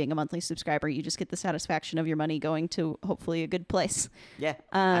extra for being a monthly subscriber. You just get the satisfaction of your money going to hopefully a good place. Yeah.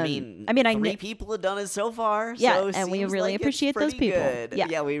 I mean, I 3 people have done it so far. Yeah, so and we really like appreciate those people. Good.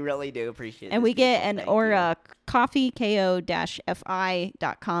 Yeah, we really do appreciate it. And we get coffee,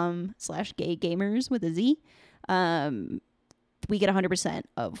 ko-fi.com/gaygamers with a Z. We get 100%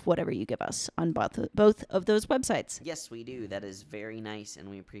 of whatever you give us on both of those websites. Yes, we do. That is very nice, and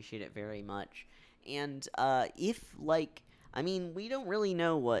we appreciate it very much. And we don't really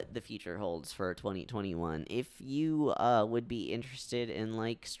know what the future holds for 2021. If you would be interested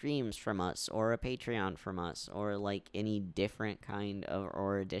in, streams from us or a Patreon from us or, any different kind of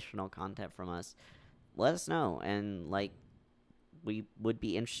or additional content from us, let us know. And, we would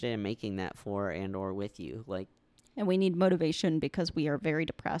be interested in making that for and or with you. And we need motivation because we are very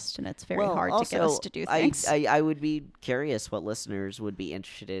depressed and it's very hard to get us to do things. I would be curious what listeners would be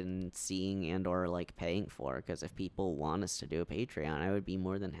interested in seeing and or paying for, because if people want us to do a Patreon, I would be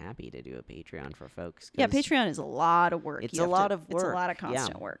more than happy to do a Patreon for folks. Yeah, Patreon is a lot of work. It's a lot of work. It's a lot of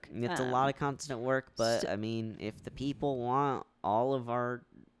constant work. It's a lot of constant work, but if the people want all of our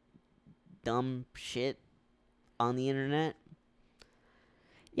dumb shit on the internet,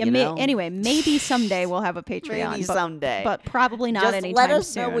 yeah. Anyway, maybe someday we'll have a Patreon. Maybe someday, but probably not anytime soon. Just let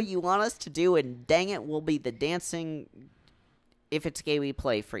us know what you want us to do, and dang it, we'll be the dancing If It's Gay We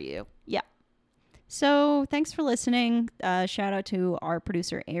Play for you. Yeah. So thanks for listening. Shout out to our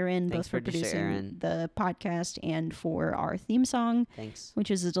producer Aaron, both for producing the podcast and for our theme song. Thanks. Which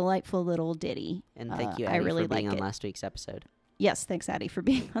is a delightful little ditty. And thank you, Addie, I really for being like on last week's episode. Yes, thanks, Addie, for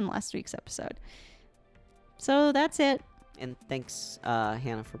being on last week's episode. So that's it. And thanks,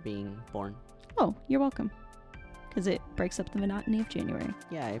 Hannah, for being born. Oh, you're welcome. Because it breaks up the monotony of January.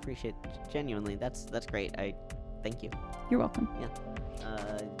 Yeah, I appreciate it. Genuinely, that's great. I thank you. You're welcome.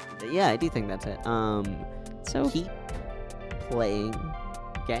 Yeah, I do think that's it. So keep playing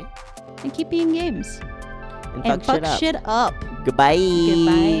gay. And keep being games. And fuck shit up. Goodbye.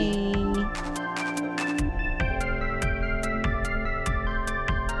 Goodbye.